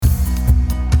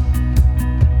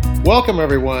Welcome,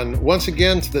 everyone, once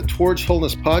again to the Towards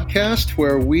Wholeness podcast,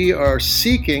 where we are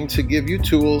seeking to give you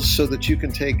tools so that you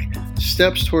can take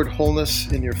steps toward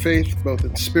wholeness in your faith, both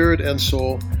in spirit and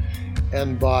soul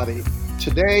and body.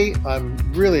 Today, I'm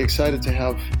really excited to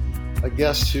have a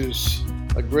guest who's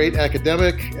a great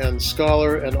academic and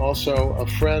scholar and also a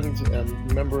friend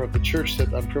and member of the church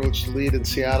that I'm privileged to lead in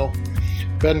Seattle,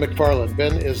 Ben McFarland.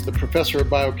 Ben is the professor of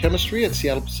biochemistry at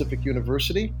Seattle Pacific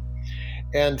University.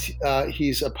 And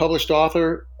he's a published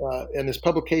author, and his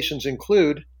publications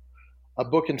include a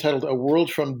book entitled A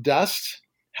World from Dust,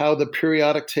 How the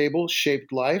Periodic Table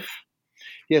Shaped Life.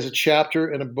 He has a chapter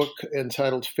in a book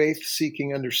entitled Faith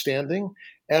Seeking Understanding,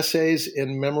 Essays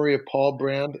in Memory of Paul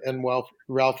Brand and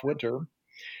Ralph Winter.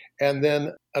 And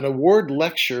then an award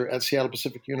lecture at Seattle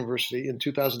Pacific University in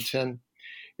 2010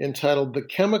 entitled The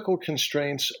Chemical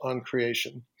Constraints on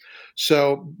Creation.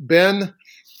 So, Ben,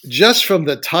 just from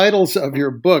the titles of your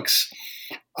books,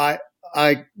 I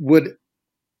would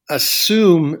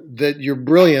assume that you're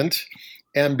brilliant.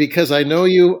 And because I know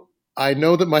you, I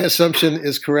know that my assumption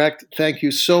is correct. Thank you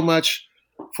so much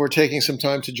for taking some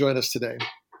time to join us today.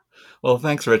 Well,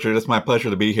 thanks, Richard. It's my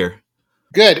pleasure to be here.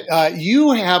 Good.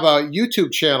 You have a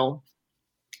YouTube channel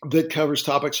that covers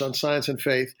topics on science and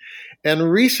faith.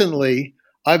 And recently,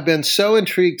 I've been so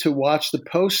intrigued to watch the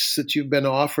posts that you've been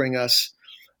offering us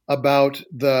about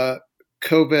the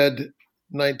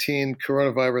COVID-19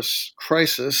 coronavirus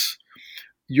crisis.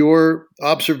 Your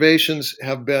observations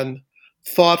have been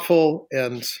thoughtful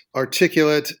and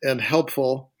articulate and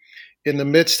helpful in the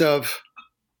midst of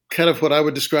kind of what I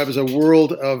would describe as a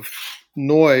world of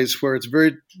noise where it's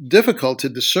very difficult to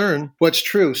discern what's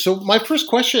true. So my first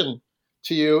question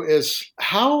to you is,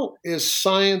 how is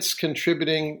science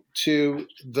contributing to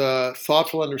the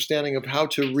thoughtful understanding of how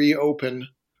to reopen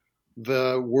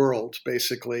the world,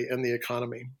 basically, and the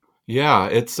economy? Yeah,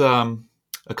 it's a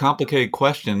complicated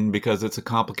question because it's a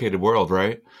complicated world,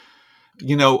 right?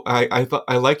 You know,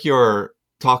 I like your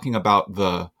talking about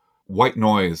the white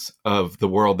noise of the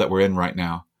world that we're in right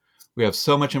now. We have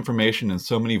so much information and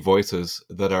so many voices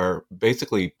that are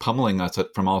basically pummeling us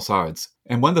from all sides.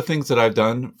 And one of the things that I've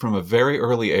done from a very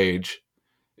early age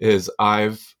is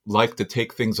I've liked to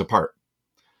take things apart.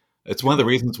 It's one of the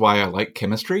reasons why I like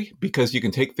chemistry, because you can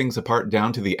take things apart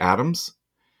down to the atoms,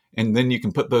 and then you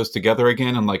can put those together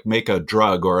again and like make a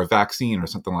drug or a vaccine or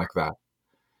something like that.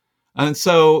 And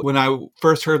so when I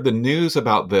first heard the news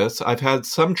about this, I've had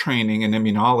some training in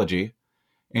immunology,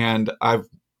 and I've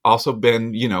also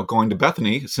been, going to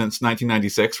Bethany since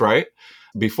 1996, right?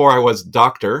 Before I was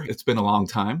doctor. It's been a long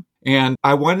time. And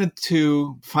I wanted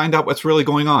to find out what's really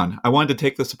going on. I wanted to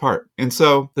take this apart. And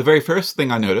so the very first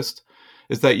thing I noticed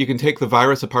is that you can take the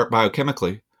virus apart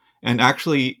biochemically. And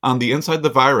actually, on the inside of the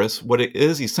virus, what it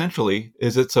is essentially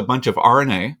is it's a bunch of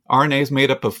RNA. RNA is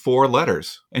made up of 4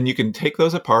 letters. And you can take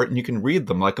those apart and you can read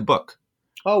them like a book.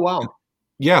 Oh, wow.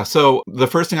 Yeah, so the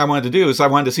first thing I wanted to do is I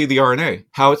wanted to see the RNA,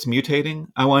 how it's mutating.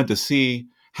 I wanted to see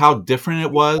how different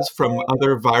it was from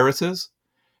other viruses.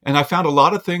 And I found a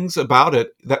lot of things about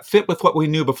it that fit with what we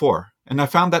knew before. And I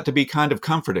found that to be kind of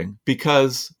comforting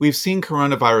because we've seen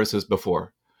coronaviruses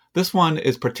before. This one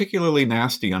is particularly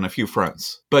nasty on a few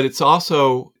fronts, but it's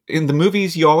also, in the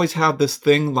movies, you always have this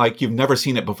thing like you've never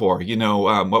seen it before.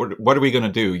 What are we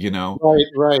going to do,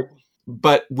 Right.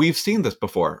 But we've seen this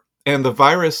before. And the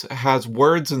virus has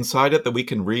words inside it that we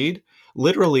can read,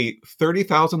 literally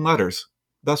 30,000 letters.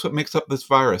 That's what makes up this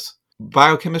virus.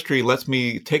 Biochemistry lets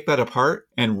me take that apart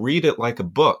and read it like a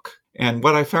book. And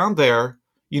what I found there,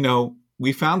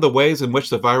 we found the ways in which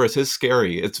the virus is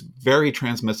scary. It's very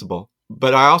transmissible.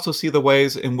 But I also see the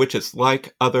ways in which it's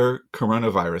like other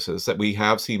coronaviruses that we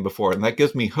have seen before. And that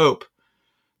gives me hope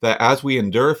that as we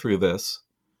endure through this,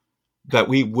 that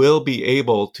we will be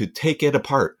able to take it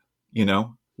apart,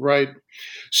 Right.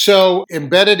 So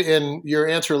embedded in your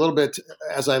answer a little bit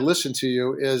as I listen to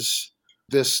you is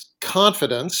this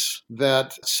confidence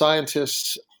that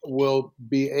scientists will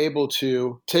be able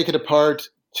to take it apart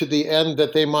to the end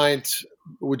that they might,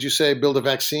 would you say, build a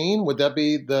vaccine? Would that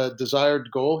be the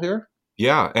desired goal here?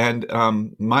 Yeah, and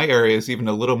my area is even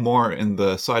a little more in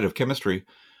the side of chemistry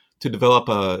to develop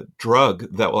a drug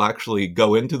that will actually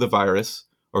go into the virus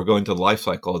or go into the life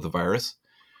cycle of the virus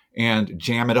and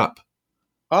jam it up.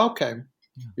 Okay.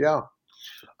 Yeah.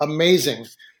 Amazing.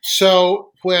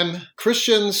 So when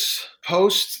Christians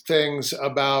post things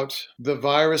about the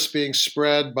virus being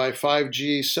spread by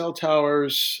 5G cell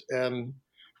towers, and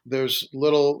there's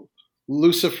little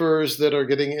lucifers that are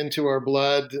getting into our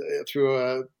blood through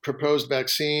a proposed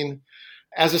vaccine,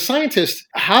 as a scientist,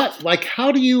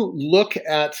 how do you look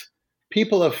at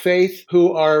people of faith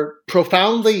who are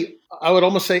profoundly I would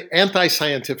almost say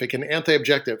anti-scientific and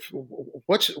anti-objective.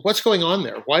 What's going on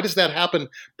there? Why does that happen,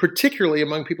 particularly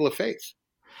among people of faith?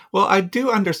 Well, I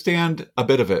do understand a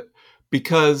bit of it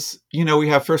because, we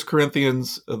have First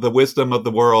Corinthians, the wisdom of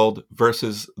the world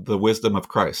versus the wisdom of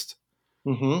Christ.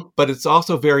 Mm-hmm. But it's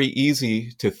also very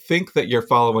easy to think that you're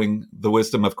following the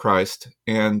wisdom of Christ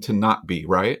and to not be,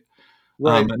 right?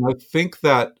 Right. And I think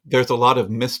that there's a lot of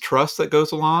mistrust that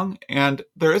goes along, and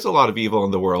there is a lot of evil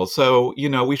in the world. So,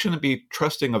 we shouldn't be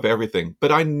trusting of everything.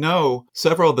 But I know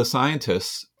several of the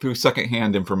scientists through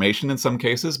secondhand information in some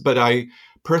cases, but I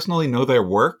personally know their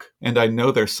work, and I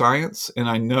know their science, and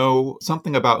I know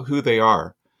something about who they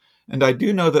are. And I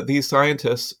do know that these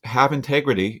scientists have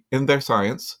integrity in their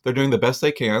science. They're doing the best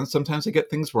they can. Sometimes they get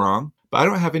things wrong. But I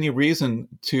don't have any reason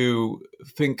to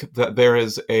think that there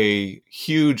is a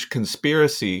huge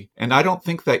conspiracy. And I don't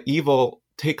think that evil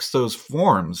takes those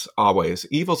forms always.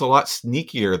 Evil's a lot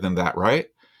sneakier than that, right?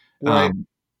 Right.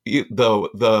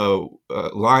 The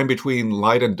line between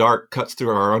light and dark cuts through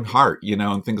our own heart,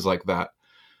 and things like that.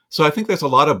 So I think there's a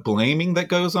lot of blaming that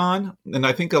goes on. And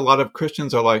I think a lot of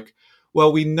Christians are like,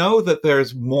 well, we know that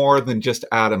there's more than just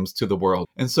atoms to the world.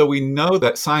 And so we know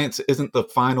that science isn't the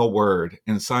final word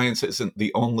and science isn't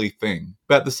the only thing.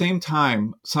 But at the same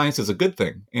time, science is a good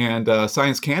thing. And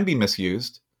science can be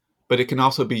misused, but it can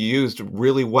also be used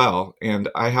really well. And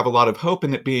I have a lot of hope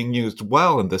in it being used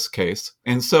well in this case.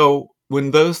 And so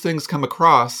when those things come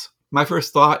across, my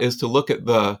first thought is to look at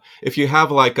if you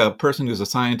have like a person who's a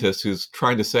scientist who's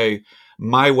trying to say,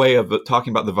 my way of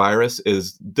talking about the virus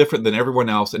is different than everyone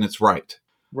else, and it's right.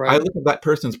 Right. I look at that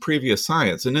person's previous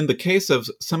science. And in the case of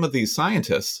some of these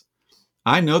scientists,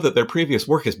 I know that their previous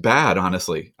work is bad,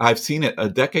 honestly. I've seen it a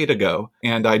decade ago,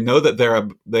 and I know that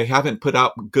they haven't put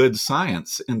out good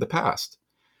science in the past.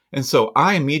 And so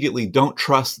I immediately don't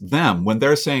trust them when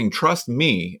they're saying, trust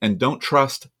me, and don't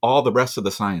trust all the rest of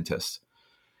the scientists.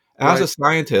 As a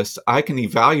scientist, I can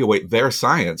evaluate their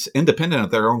science independent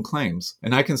of their own claims.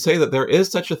 And I can say that there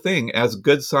is such a thing as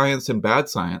good science and bad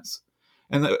science.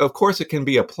 And of course, it can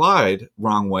be applied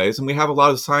wrong ways. And we have a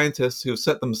lot of scientists who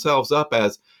set themselves up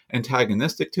as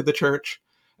antagonistic to the church,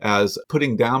 as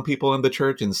putting down people in the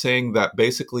church and saying that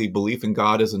basically belief in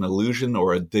God is an illusion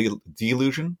or a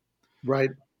delusion. Right.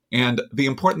 And the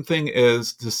important thing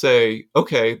is to say,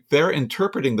 okay, they're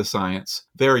interpreting the science,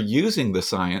 they're using the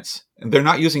science, and they're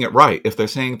not using it right if they're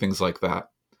saying things like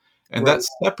that. And that's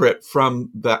separate from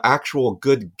the actual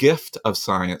good gift of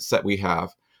science that we have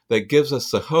that gives us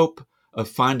the hope of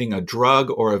finding a drug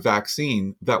or a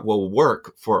vaccine that will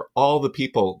work for all the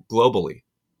people globally.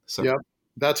 So, yep,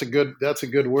 that's a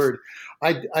good word.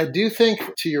 I do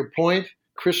think, to your point,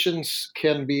 Christians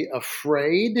can be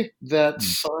afraid that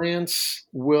science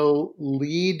will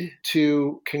lead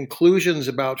to conclusions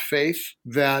about faith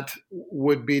that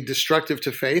would be destructive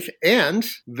to faith. And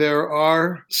there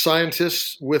are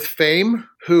scientists with fame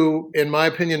who, in my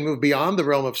opinion, move beyond the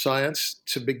realm of science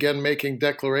to begin making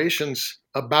declarations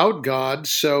about God.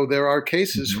 So there are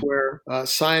cases where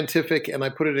scientific, and I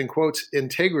put it in quotes,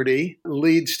 integrity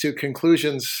leads to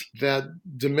conclusions that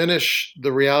diminish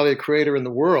the reality of Creator in the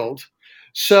world.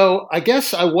 So I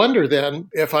guess I wonder then,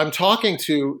 if I'm talking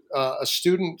to a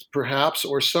student perhaps,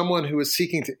 or someone who is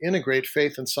seeking to integrate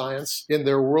faith and science in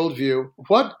their worldview,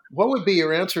 what would be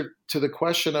your answer to the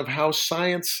question of how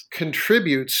science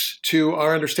contributes to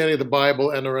our understanding of the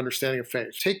Bible and our understanding of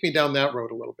faith? Take me down that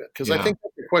road a little bit, because I think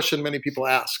that's a question many people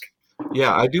ask.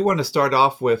 Yeah, I do want to start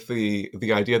off with the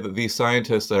idea that these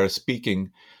scientists that are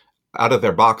speaking out of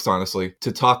their box, honestly,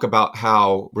 to talk about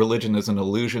how religion is an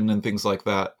illusion and things like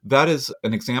that. That is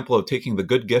an example of taking the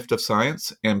good gift of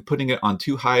science and putting it on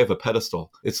too high of a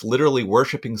pedestal. It's literally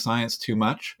worshiping science too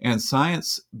much. And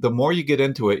science, the more you get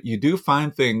into it, you do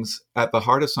find things at the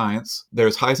heart of science.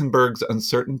 There's Heisenberg's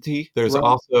uncertainty. There's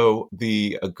also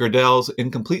the Gödel's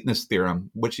incompleteness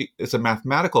theorem, which is a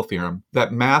mathematical theorem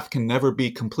that math can never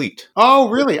be complete. Oh,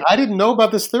 really? I didn't know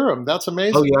about this theorem. That's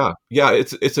amazing. Oh, yeah. Yeah,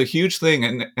 it's a huge thing.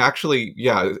 And actually,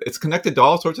 yeah, it's connected to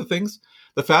all sorts of things.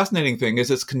 The fascinating thing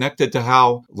is it's connected to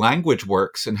how language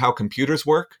works and how computers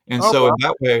work. And in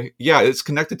that way, yeah, it's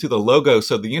connected to the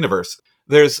logos of the universe.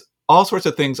 There's all sorts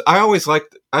of things. I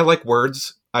like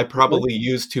words. I probably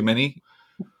use too many.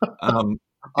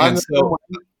 And so,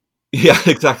 yeah,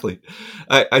 exactly.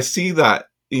 I see that,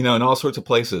 in all sorts of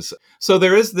places. So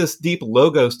there is this deep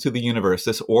logos to the universe,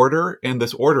 this order and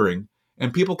this ordering,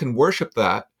 and people can worship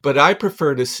that. But I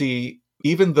prefer to see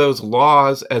even those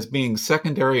laws as being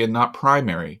secondary and not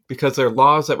primary, because they're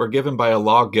laws that were given by a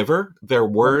lawgiver. They're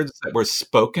words that were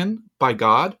spoken by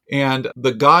God, and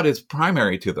the God is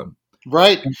primary to them.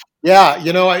 Right. Yeah.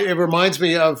 It reminds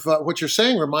me of what you're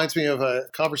saying, reminds me of a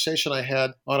conversation I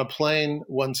had on a plane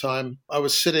one time. I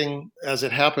was sitting, as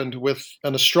it happened, with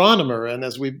an astronomer. And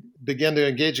as we began to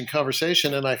engage in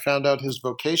conversation and I found out his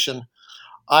vocation,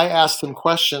 I asked him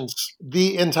questions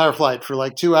the entire flight for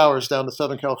like 2 hours down to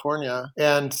Southern California.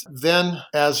 And then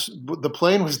as the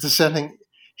plane was descending,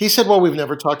 he said, "Well, we've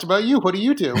never talked about you. What do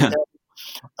you do?"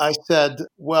 I said,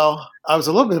 well, I was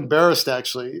a little bit embarrassed,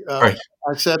 actually. Right.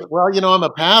 I said, well, I'm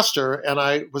a pastor, and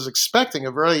I was expecting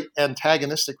a very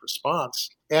antagonistic response.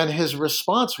 And his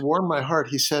response warmed my heart.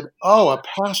 He said, "Oh, a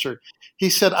pastor." He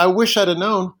said, "I wish I'd have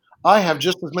known. I have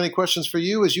just as many questions for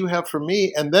you as you have for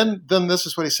me." And then this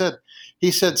is what he said.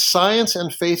 He said, "Science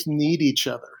and faith need each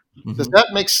other." Does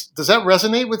Mm-hmm. that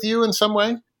resonate with you in some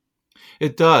way?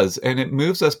 It does, and it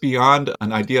moves us beyond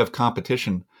an idea of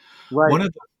competition. Right.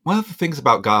 One of the things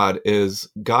about God is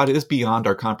beyond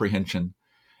our comprehension,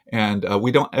 and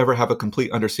we don't ever have a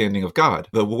complete understanding of God.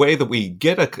 The way that we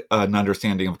get an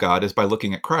understanding of God is by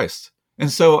looking at Christ.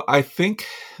 And so I think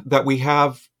that we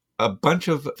have a bunch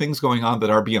of things going on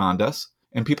that are beyond us,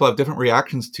 and people have different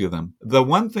reactions to them. The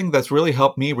one thing that's really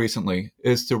helped me recently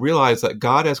is to realize that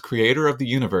God, as creator of the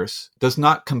universe, does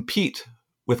not compete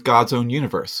with God's own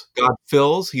universe. God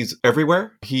he's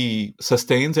everywhere, he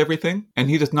sustains everything, and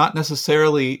he does not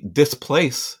necessarily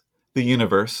displace the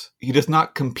universe. He does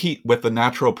not compete with the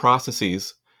natural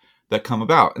processes that come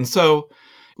about. And so,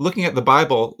 looking at the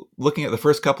Bible, looking at the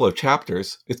first couple of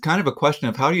chapters, it's kind of a question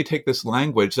of how do you take this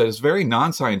language that is very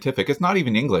non-scientific? It's not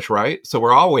even English, right? So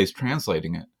we're always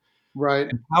translating it. Right.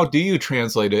 And how do you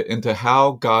translate it into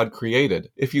how God created?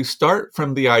 If you start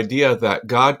from the idea that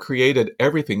God created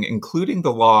everything, including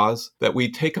the laws that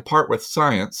we take apart with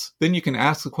science, then you can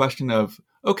ask the question of,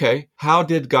 okay, how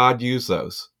did God use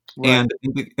those? Right. And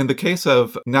in the case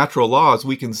of natural laws,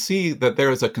 we can see that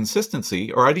there is a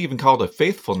consistency, or I'd even call it a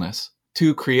faithfulness,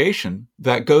 to creation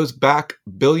that goes back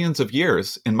billions of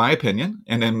years, in my opinion,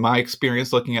 and in my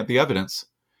experience looking at the evidence.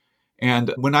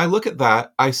 And when I look at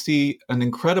that, I see an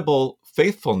incredible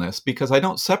faithfulness because I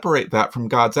don't separate that from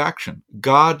God's action.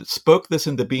 God spoke this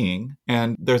into being,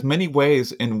 and there's many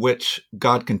ways in which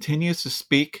God continues to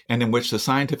speak and in which the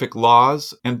scientific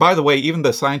laws, and by the way, even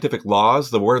the scientific laws,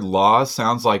 the word laws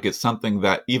sounds like it's something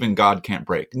that even God can't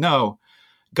break. No,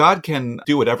 God can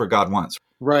do whatever God wants.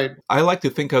 Right. I like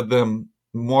to think of them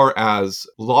more as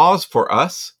laws for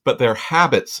us, but they're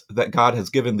habits that God has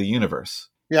given the universe.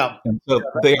 Yeah. And so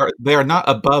they are not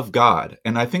above God.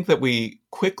 And I think that we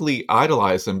quickly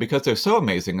idolize them because they're so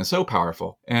amazing and so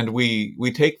powerful. And we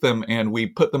take them and we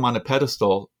put them on a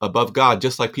pedestal above God,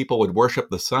 just like people would worship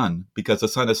the sun because the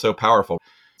sun is so powerful.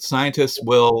 Scientists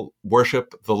will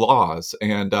worship the laws,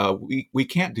 and we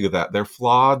can't do that. They're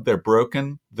flawed, they're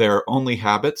broken, they're only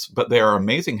habits, but they are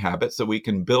amazing habits that we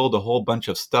can build a whole bunch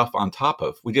of stuff on top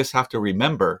of. We just have to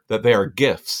remember that they are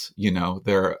gifts.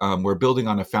 We're building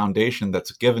on a foundation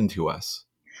that's given to us.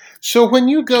 So when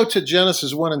you go to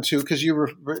Genesis 1 and 2, because you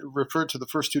referred to the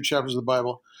first two chapters of the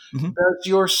Bible, does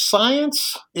your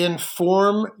science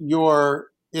inform your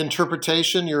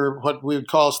interpretation, your what we would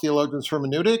call as theologians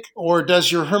hermeneutic, or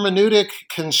does your hermeneutic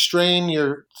constrain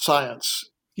your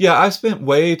science? Yeah, I spent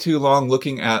way too long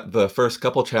looking at the first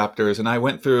couple chapters, and I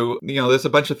went through, there's a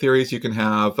bunch of theories you can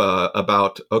have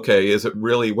about, okay, is it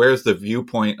really, where's the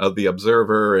viewpoint of the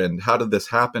observer, and how did this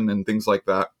happen, and things like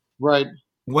that. Right.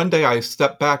 One day I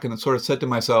stepped back and sort of said to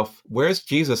myself, where's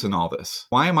Jesus in all this?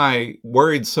 Why am I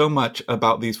worried so much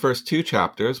about these first two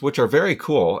chapters, which are very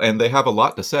cool, and they have a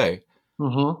lot to say?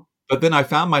 Mm-hmm. But then I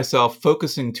found myself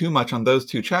focusing too much on those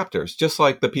two chapters, just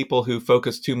like the people who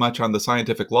focus too much on the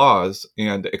scientific laws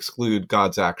and exclude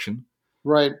God's action.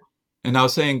 Right. And I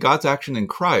was saying God's action in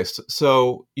Christ.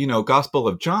 So, Gospel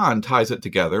of John ties it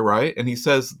together, right? And he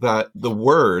says that the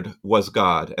Word was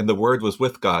God and the Word was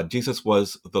with God. Jesus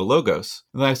was the Logos.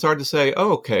 And then I started to say,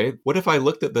 oh, okay, what if I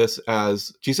looked at this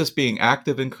as Jesus being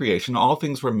active in creation? All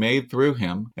things were made through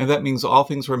him. And that means all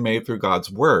things were made through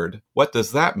God's Word. What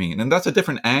does that mean? And that's a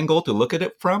different angle to look at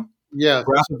it from. Yeah.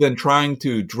 Rather than trying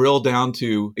to drill down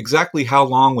to exactly how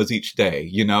long was each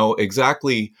day,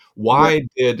 exactly why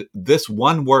did this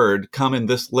one word come in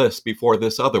this list before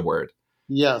this other word?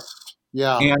 Yes.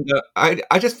 Yeah. And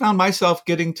I just found myself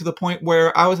getting to the point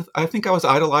where I think I was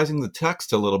idolizing the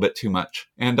text a little bit too much.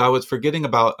 And I was forgetting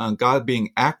about God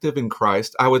being active in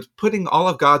Christ. I was putting all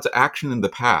of God's action in the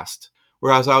past,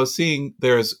 whereas I was seeing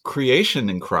there's creation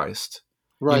in Christ.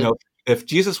 Right. If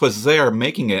Jesus was there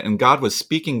making it and God was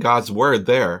speaking God's word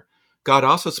there, God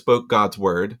also spoke God's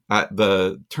word at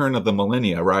the turn of the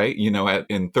millennia, right?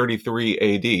 In 33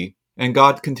 AD. And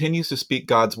God continues to speak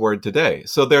God's word today.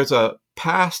 So there's a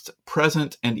past,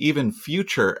 present, and even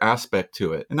future aspect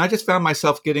to it. And I just found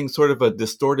myself getting sort of a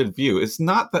distorted view. It's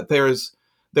not that there's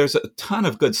a ton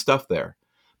of good stuff there.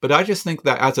 But I just think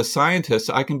that as a scientist,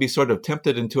 I can be sort of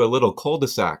tempted into a little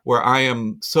cul-de-sac where I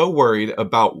am so worried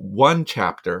about one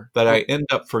chapter that I end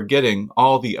up forgetting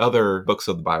all the other books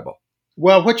of the Bible.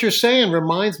 Well, what you're saying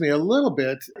reminds me a little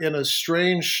bit, in a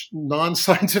strange,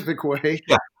 non-scientific way,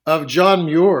 Yeah. of John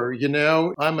Muir. You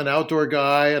know, I'm an outdoor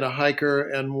guy and a hiker,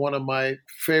 and one of my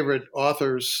favorite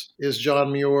authors is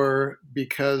John Muir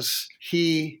because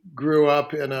he grew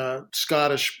up in a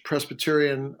Scottish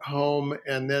Presbyterian home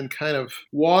and then kind of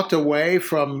walked away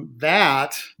from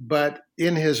that. But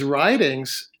in his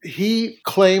writings, he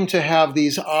claimed to have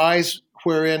these eyes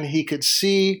wherein he could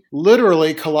see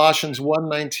literally Colossians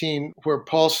 1:19, where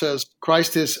Paul says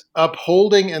Christ is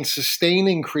upholding and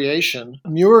sustaining creation.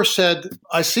 Muir said,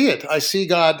 I see it. I see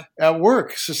God at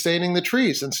work, sustaining the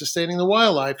trees and sustaining the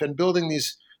wildlife and building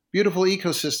these beautiful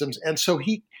ecosystems. And so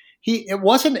it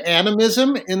wasn't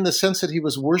animism in the sense that he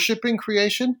was worshiping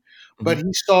creation, but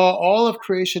he saw all of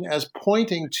creation as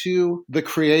pointing to the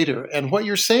Creator. And what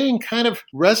you're saying kind of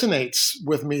resonates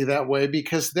with me that way,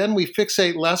 because then we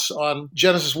fixate less on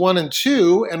Genesis 1 and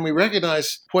 2, and we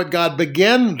recognize what God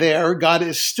began there, God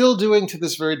is still doing to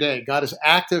this very day. God is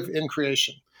active in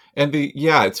creation. And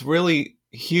it's really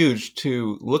huge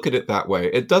to look at it that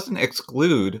way. It doesn't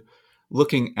exclude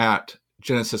looking at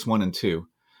Genesis 1 and 2.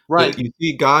 Right. But you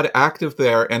see God active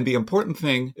there, and the important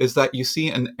thing is that you see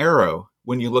an arrow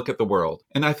when you look at the world.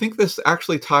 And I think this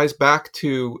actually ties back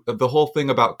to the whole thing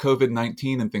about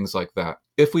COVID-19 and things like that.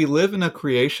 If we live in a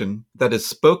creation that is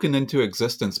spoken into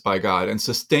existence by God and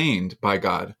sustained by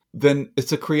God, then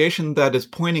it's a creation that is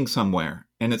pointing somewhere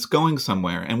and it's going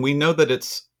somewhere. And we know that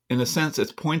it's, in a sense,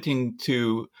 it's pointing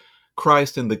to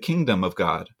Christ and the kingdom of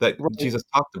God that Jesus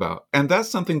talked about. And that's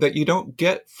something that you don't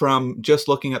get from just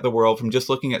looking at the world, from just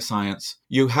looking at science.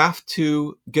 You have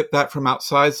to get that from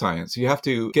outside science. You have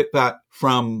to get that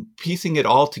from piecing it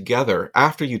all together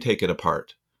after you take it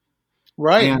apart.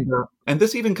 Right. And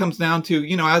this even comes down to,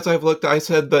 as I've looked, I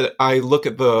said that I look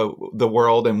at the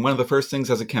world, and one of the first things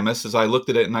as a chemist is I looked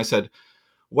at it and I said,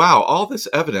 wow, all this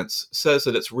evidence says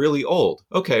that it's really old.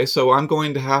 Okay, so I'm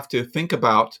going to have to think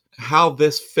about how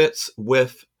this fits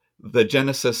with the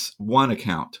Genesis 1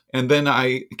 account. And then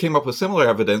I came up with similar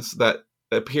evidence that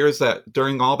appears that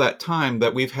during all that time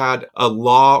that we've had a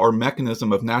law or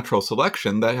mechanism of natural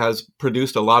selection that has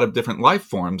produced a lot of different life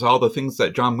forms, all the things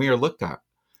that John Muir looked at.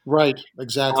 Right,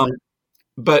 exactly.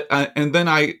 And then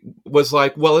I was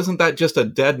like, well, isn't that just a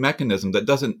dead mechanism that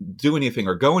doesn't do anything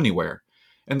or go anywhere?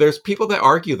 And there's people that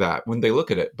argue that when they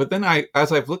look at it. But then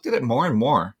as I've looked at it more and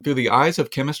more through the eyes of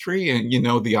chemistry and,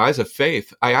 the eyes of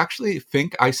faith, I actually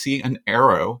think I see an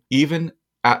arrow even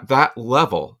at that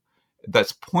level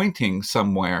that's pointing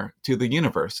somewhere to the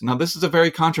universe. Now, this is a very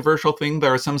controversial thing.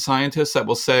 There are some scientists that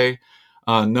will say,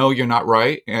 no, you're not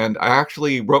right. And I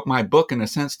actually wrote my book, in a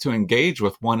sense, to engage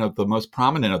with one of the most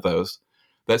prominent of those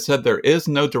that said there is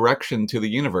no direction to the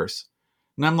universe.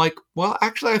 And I'm like, well,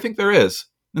 actually, I think there is.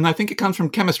 And I think it comes from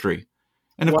chemistry.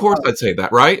 And of course I'd say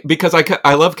that, right? Because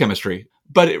I love chemistry.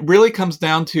 But it really comes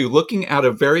down to looking at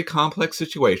a very complex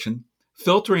situation,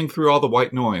 filtering through all the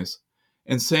white noise,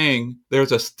 and saying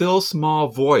there's a still small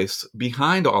voice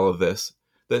behind all of this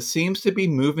that seems to be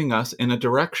moving us in a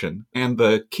direction. And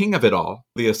the king of it all,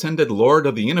 the ascended Lord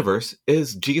of the universe,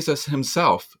 is Jesus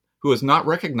himself, who is not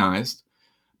recognized,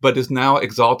 but is now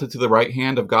exalted to the right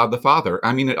hand of God the Father.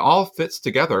 I mean, it all fits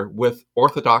together with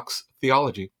Orthodox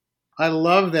theology. I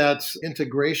love that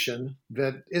integration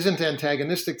that isn't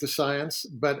antagonistic to science,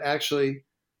 but actually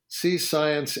sees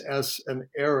science as an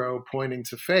arrow pointing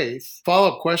to faith.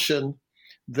 Follow-up question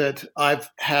that I've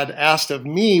had asked of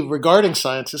me regarding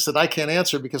scientists that I can't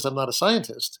answer because I'm not a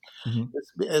scientist,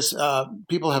 is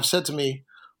people have said to me,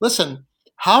 listen,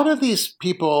 how do these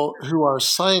people who are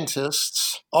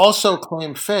scientists also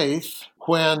claim faith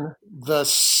when the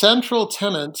central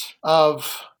tenet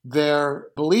of their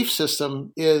belief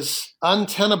system is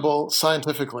untenable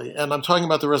scientifically? And I'm talking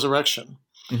about the resurrection.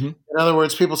 In other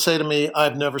words, people say to me,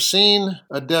 I've never seen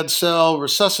a dead cell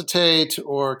resuscitate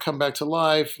or come back to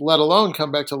life, let alone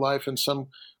come back to life in some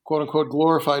quote unquote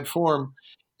glorified form.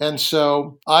 And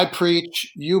so I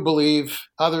preach, you believe,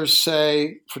 others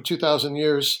say for 2,000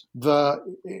 years, the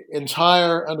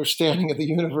entire understanding of the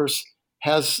universe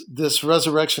has this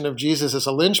resurrection of Jesus as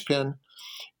a linchpin.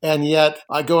 And yet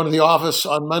I go into the office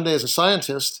on Monday as a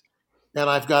scientist, and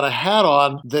I've got a hat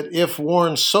on that, if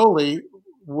worn solely,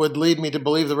 would lead me to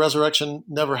believe the resurrection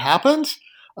never happened.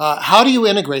 How do you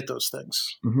integrate those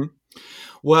things?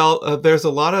 Well, there's a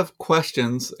lot of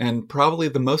questions, and probably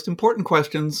the most important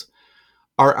questions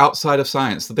are outside of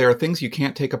science. There are things you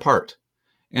can't take apart.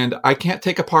 And I can't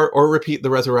take apart or repeat the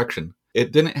resurrection.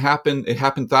 It didn't happen. It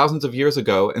happened thousands of years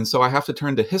ago. And so I have to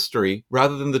turn to history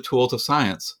rather than the tools of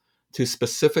science to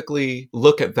specifically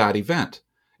look at that event.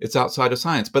 It's outside of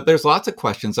science. But there's lots of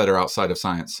questions that are outside of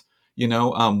science.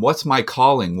 What's my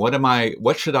calling?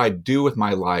 What should I do with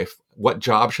my life? What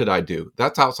job should I do?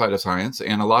 That's outside of science.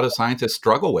 And a lot of scientists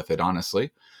struggle with it,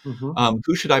 honestly.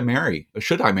 Who should I marry?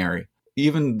 Should I marry?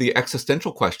 Even the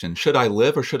existential question, should I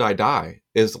live or should I die?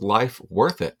 Is life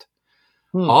worth it?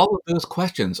 All of those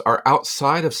questions are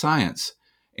outside of science.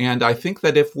 And I think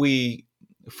that if we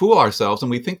fool ourselves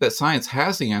and we think that science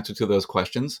has the answer to those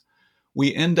questions,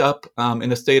 we end up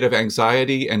in a state of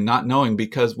anxiety and not knowing,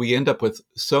 because we end up with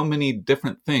so many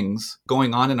different things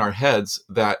going on in our heads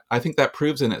that I think that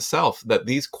proves in itself that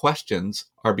these questions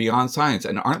are beyond science.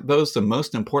 And aren't those the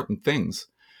most important things?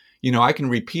 I can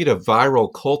repeat a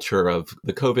viral culture of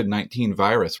the COVID-19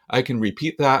 virus. I can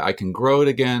repeat that. I can grow it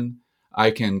again. I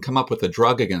can come up with a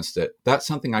drug against it. That's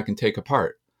something I can take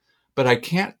apart. But I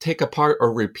can't take apart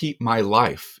or repeat my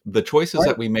life. The choices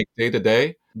that we make day to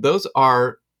day, those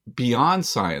are beyond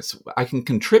science. I can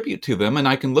contribute to them and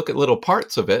I can look at little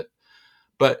parts of it.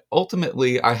 But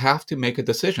ultimately, I have to make a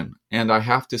decision and I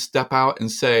have to step out and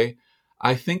say,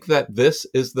 I think that this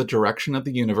is the direction of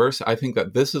the universe. I think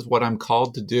that this is what I'm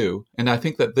called to do. And I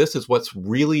think that this is what's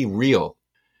really real.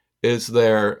 Is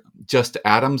there just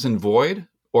atoms and void?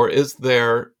 Or is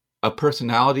there a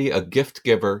personality, a gift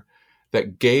giver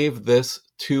that gave this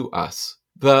to us?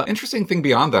 The interesting thing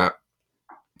beyond that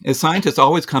is scientists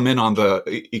always come in on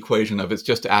the equation of it's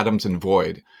just atoms and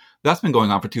void. That's been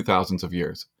going on for 2,000 of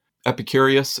years.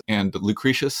 Epicurus and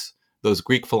Lucretius, those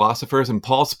Greek philosophers, and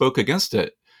Paul spoke against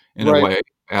it in a way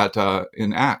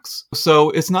in Acts. So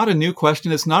it's not a new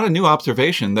question. It's not a new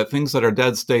observation that things that are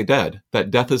dead stay dead, that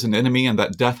death is an enemy and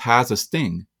that death has a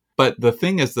sting. But the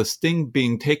thing is, the sting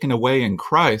being taken away in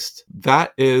Christ,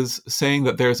 that is saying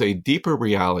that there's a deeper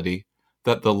reality,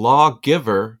 that the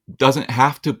lawgiver doesn't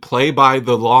have to play by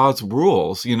the law's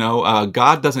rules.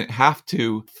 God doesn't have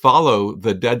to follow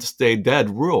the dead stay dead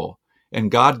rule.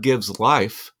 And God gives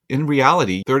life. In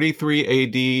reality,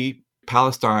 33 AD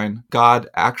Palestine, God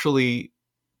actually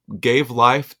gave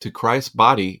life to Christ's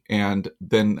body, and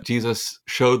then Jesus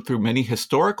showed through many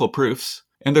historical proofs.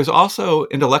 And there's also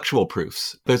intellectual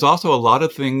proofs. There's also a lot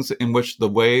of things in which the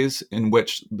ways in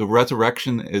which the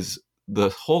resurrection is the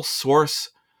whole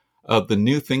source of the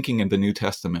new thinking in the New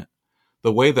Testament.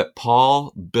 The way that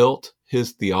Paul built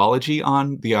his theology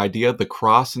on the idea of the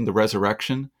cross and the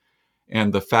resurrection,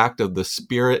 and the fact of the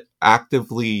Spirit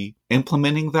actively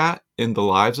implementing that in the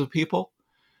lives of people,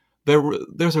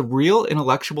 there's a real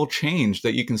intellectual change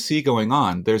that you can see going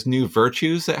on. There's new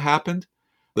virtues that happened.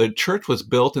 The church was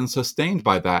built and sustained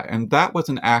by that, and that was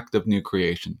an act of new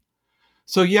creation.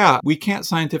 So yeah, we can't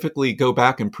scientifically go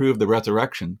back and prove the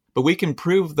resurrection, but we can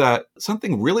prove that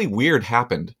something really weird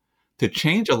happened to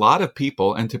change a lot of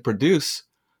people and to produce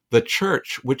the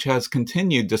church, which has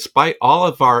continued despite all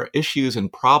of our issues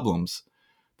and problems.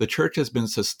 The church has been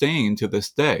sustained to this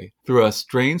day through a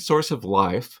strange source of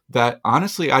life that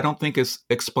honestly I don't think is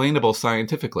explainable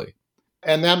scientifically.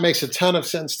 And that makes a ton of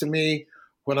sense to me.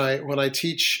 When I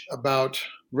teach about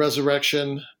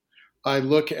resurrection, I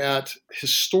look at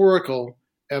historical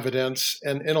evidence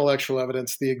and intellectual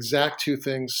evidence, the exact two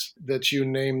things that you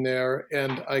name there.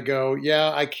 And I go,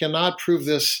 yeah, I cannot prove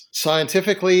this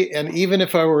scientifically. And even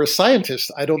if I were a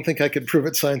scientist, I don't think I could prove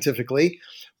it scientifically.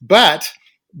 But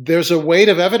there's a weight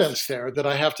of evidence there that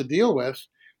I have to deal with.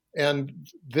 And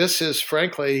this is,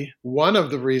 frankly, one of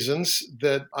the reasons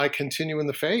that I continue in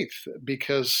the faith,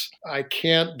 because I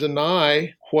can't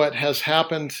deny what has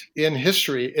happened in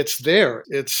history. It's there.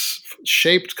 It's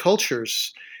shaped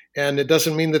cultures. And it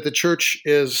doesn't mean that the church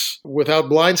is without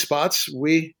blind spots.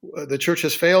 The church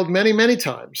has failed many, many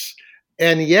times.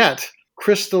 And yet,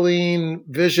 crystalline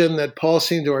vision that Paul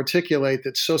seemed to articulate,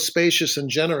 that's so spacious and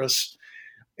generous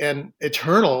and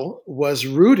eternal, was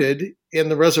rooted in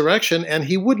the resurrection, and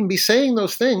he wouldn't be saying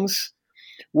those things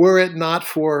were it not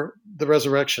for the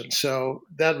resurrection. So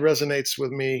that resonates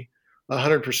with me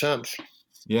 100%.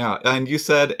 Yeah, and you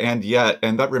said, and yet,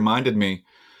 and that reminded me,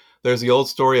 there's the old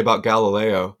story about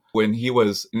Galileo when he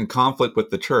was in conflict with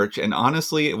the church, and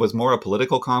honestly, it was more a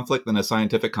political conflict than a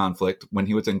scientific conflict when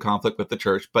he was in conflict with the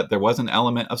church, but there was an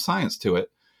element of science to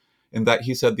it, in that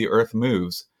he said the earth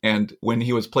moves. And when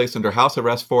he was placed under house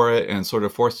arrest for it and sort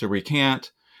of forced to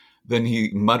recant, then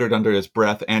he muttered under his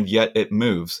breath, and yet it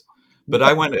moves.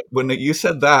 But when you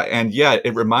said that, and yet,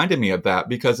 it reminded me of that,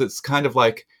 because it's kind of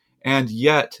like, And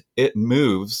yet it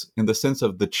moves in the sense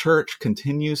of the church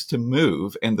continues to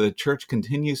move and the church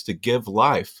continues to give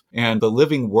life. And the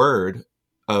living word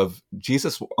of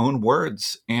Jesus' own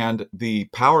words and the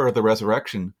power of the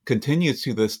resurrection continues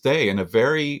to this day in a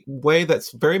very way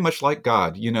that's very much like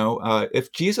God.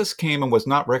 If Jesus came and was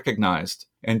not recognized,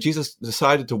 and Jesus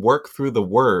decided to work through the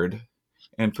word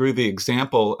and through the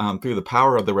example, through the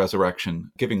power of the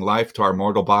resurrection, giving life to our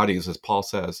mortal bodies, as Paul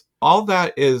says, all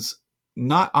that is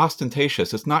not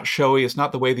ostentatious. It's not showy. It's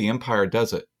not the way the empire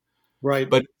does it. Right.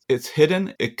 But it's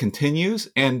hidden. It continues.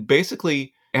 And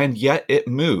basically, and yet it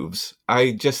moves.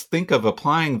 I just think of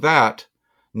applying that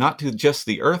not to just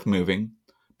the earth moving,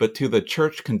 but to the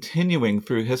church continuing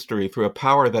through history through a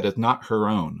power that is not her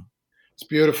own. It's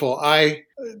beautiful.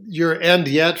 Your "and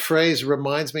yet" phrase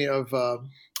reminds me of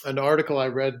an article I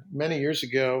read many years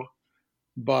ago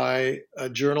by a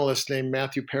journalist named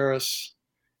Matthew Paris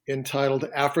entitled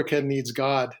 "Africa Needs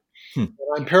God." And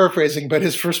I'm paraphrasing, but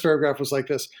his first paragraph was like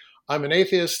this: "I'm an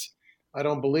atheist. I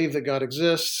don't believe that God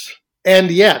exists.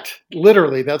 And yet,"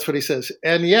 literally, that's what he says,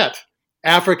 "and yet,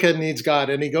 Africa needs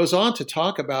God." And he goes on to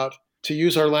talk about, to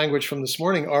use our language from this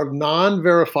morning, our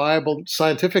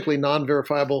scientifically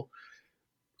non-verifiable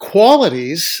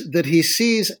qualities that he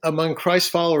sees among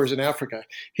Christ followers in Africa.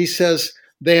 He says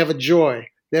they have a joy,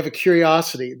 they have a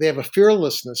curiosity, they have a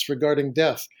fearlessness regarding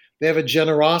death, they have a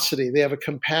generosity, they have a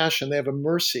compassion, they have a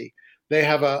mercy, they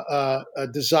have a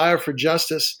desire for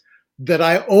justice that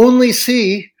I only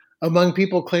see among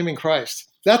people claiming Christ.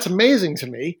 That's amazing to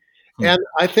me. And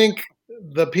I think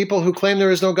the people who claim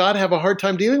there is no God have a hard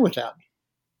time dealing with that.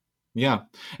 Yeah.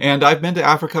 And I've been to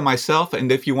Africa myself.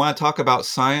 And if you want to talk about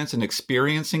science and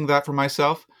experiencing that for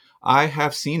myself, I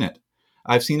have seen it.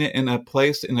 I've seen it in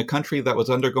a country that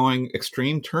was undergoing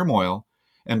extreme turmoil.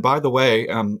 And by the way,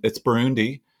 it's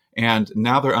Burundi. And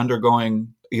now they're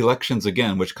undergoing elections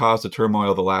again, which caused the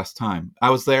turmoil the last time. I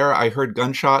was there. I heard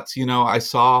gunshots. I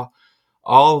saw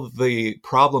all the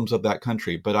problems of that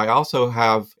country, but I also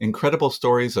have incredible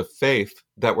stories of faith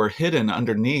that were hidden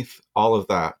underneath all of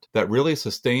that really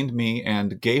sustained me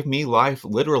and gave me life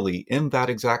literally in that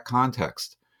exact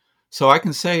context. So I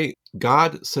can say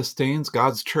God sustains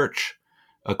God's church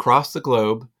across the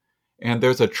globe, and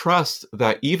there's a trust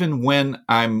that even when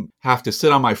I have to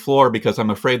sit on my floor because I'm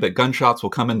afraid that gunshots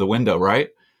will come in the window, right?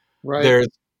 Right.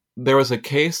 There was a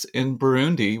case in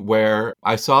Burundi where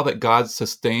I saw that God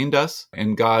sustained us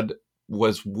and God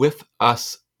was with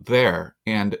us there.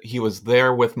 And he was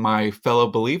there with my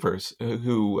fellow believers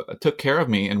who took care of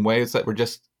me in ways that were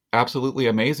just absolutely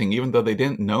amazing, even though they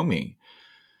didn't know me.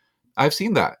 I've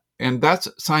seen that. And that's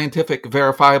scientific,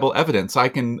 verifiable evidence. I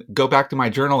can go back to my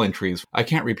journal entries. I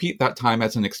can't repeat that time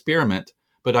as an experiment,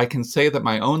 but I can say that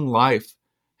my own life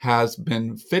has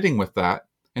been fitting with that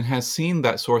and has seen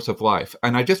that source of life.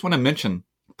 And I just want to mention,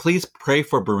 please pray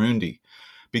for Burundi,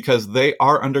 because they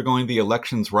are undergoing the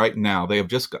elections right now. They have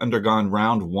just undergone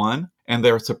round 1, and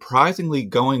they're surprisingly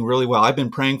going really well. I've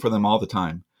been praying for them all the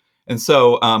time. And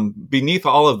so beneath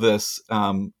all of this,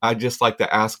 I'd just like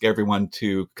to ask everyone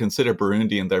to consider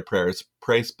Burundi in their prayers.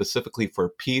 Pray specifically for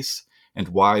peace and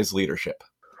wise leadership.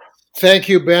 Thank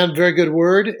you, Ben. Very good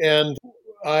word. And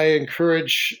I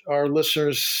encourage our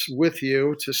listeners with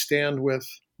you to stand with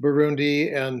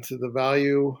Burundi and to the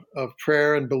value of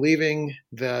prayer and believing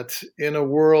that in a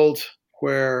world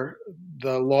where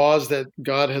the laws that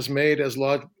God has made as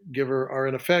lawgiver are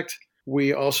in effect,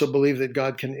 we also believe that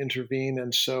God can intervene,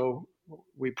 and so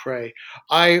we pray.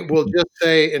 I will just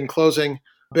say in closing,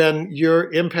 Ben,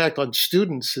 your impact on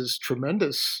students is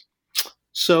tremendous.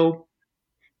 So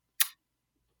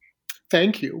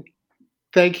thank you.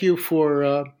 Thank you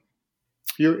for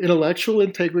your intellectual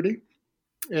integrity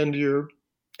and your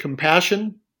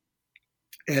compassion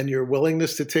and your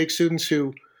willingness to take students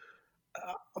who,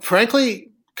 frankly,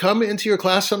 come into your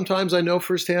class sometimes, I know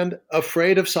firsthand,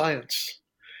 afraid of science.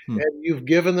 And you've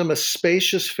given them a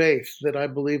spacious faith that I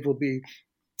believe will be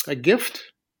a gift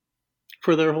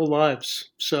for their whole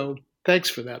lives. So thanks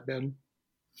for that, Ben.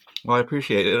 Well, I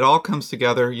appreciate it. It all comes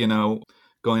together,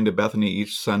 going to Bethany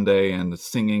each Sunday and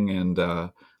singing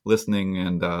and listening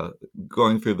and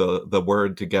going through the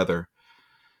word together.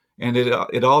 And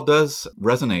it all does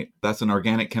resonate. That's an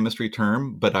organic chemistry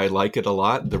term, but I like it a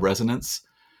lot, the resonance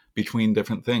between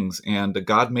different things. And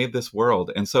God made this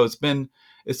world. And so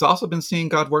it's also been seeing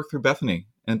God work through Bethany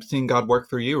and seeing God work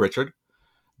through you, Richard,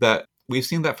 that we've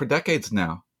seen that for decades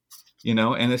now,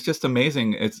 and it's just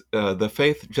amazing. It's the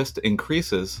faith just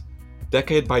increases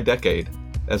decade by decade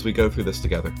as we go through this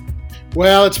together.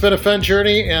 Well, it's been a fun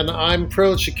journey, and I'm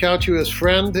privileged to count you as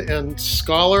friend and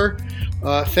scholar.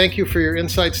 Thank you for your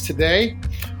insights today.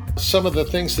 Some of the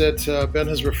things that Ben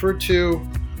has referred to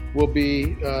will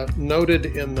be noted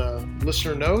in the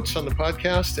listener notes on the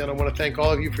podcast. And I want to thank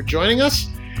all of you for joining us.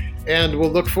 And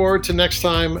we'll look forward to next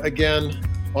time again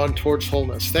on Towards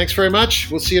Wholeness. Thanks very much.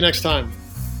 We'll see you next time.